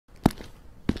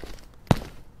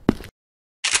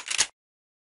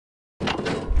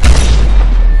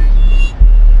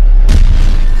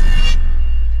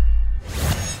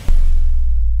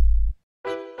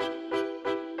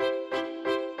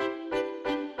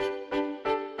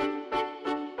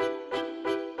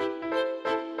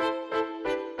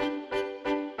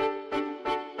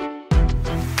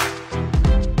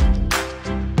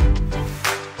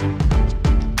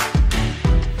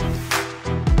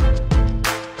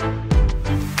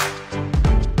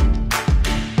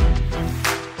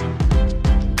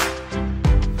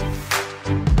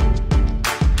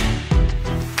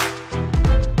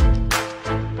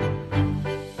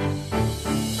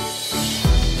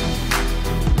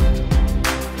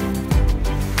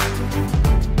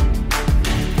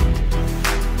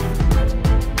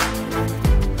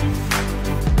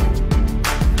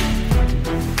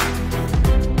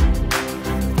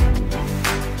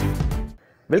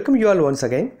you all once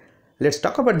again. Let's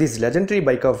talk about this legendary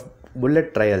bike of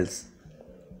Bullet Trials.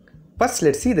 First,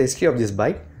 let's see the history of this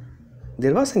bike.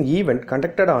 There was an event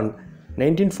conducted on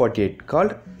 1948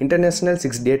 called International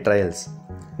 6-Day Trials.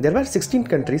 There were 16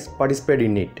 countries participated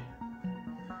in it.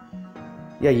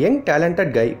 A young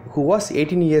talented guy who was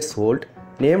 18 years old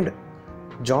named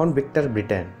John Victor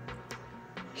Britton.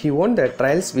 He won the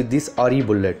trials with this RE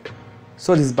Bullet.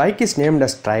 So this bike is named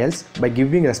as Trials by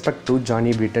giving respect to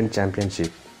Johnny Britton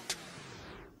Championship.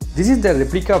 This is the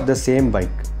replica of the same bike.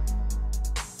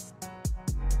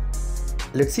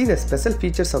 Let's see the special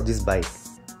features of this bike.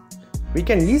 We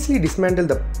can easily dismantle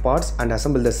the parts and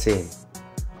assemble the same.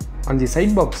 On the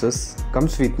side boxes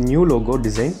comes with new logo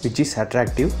design which is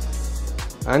attractive,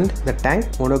 and the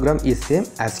tank monogram is same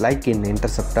as like in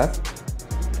Interceptor.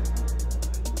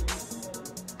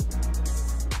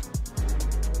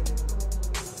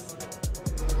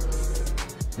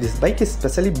 This bike is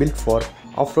specially built for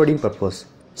off-roading purpose,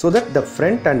 so that the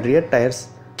front and rear tires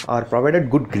are provided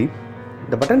good grip.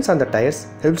 The buttons on the tires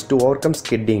helps to overcome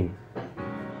skidding.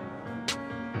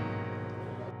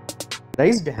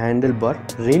 Raised handlebar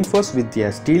reinforced with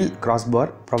a steel crossbar,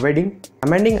 providing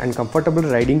commanding and comfortable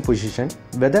riding position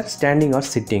whether standing or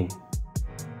sitting.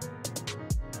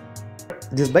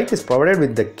 This bike is provided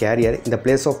with the carrier in the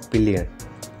place of pillion,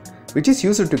 which is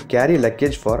used to carry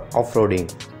luggage for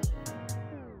off-roading.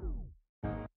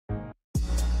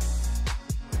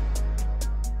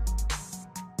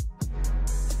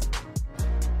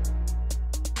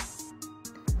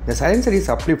 The silencer is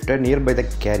uplifted nearby the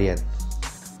carrier,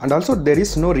 and also there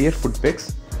is no rear foot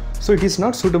pegs, so it is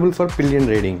not suitable for pillion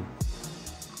riding.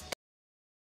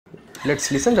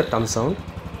 Let's listen to the thumb sound.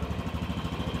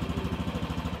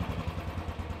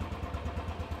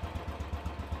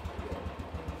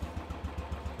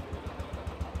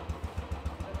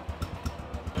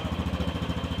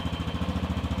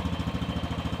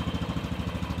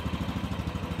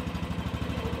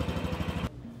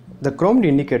 The chromed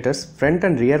indicators, front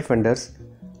and rear fenders,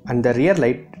 and the rear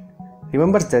light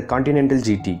remembers the Continental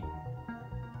GT.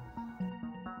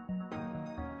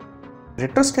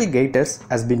 Retro style gaiters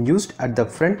has been used at the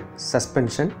front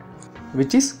suspension,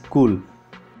 which is cool.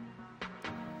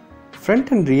 Front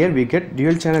and rear we get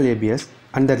dual channel ABS,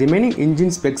 and the remaining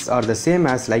engine specs are the same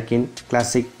as like in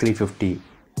Classic 350.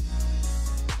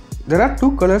 There are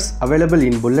two colors available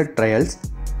in Bullet Trials.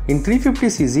 In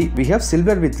 350cc we have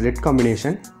silver with red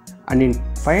combination, and in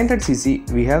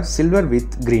 500cc we have silver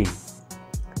with green.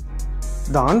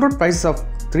 The on-road price of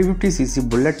 350cc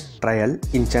Bullet Trial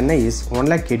in Chennai is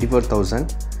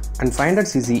 1,84,000 and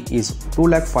 500cc is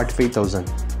 2,45,000.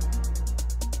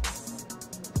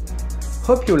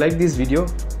 Hope you like this video.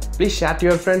 Please share to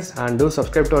your friends and do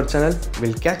subscribe to our channel.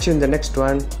 We'll catch you in the next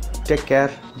one. Take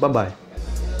care. Bye bye.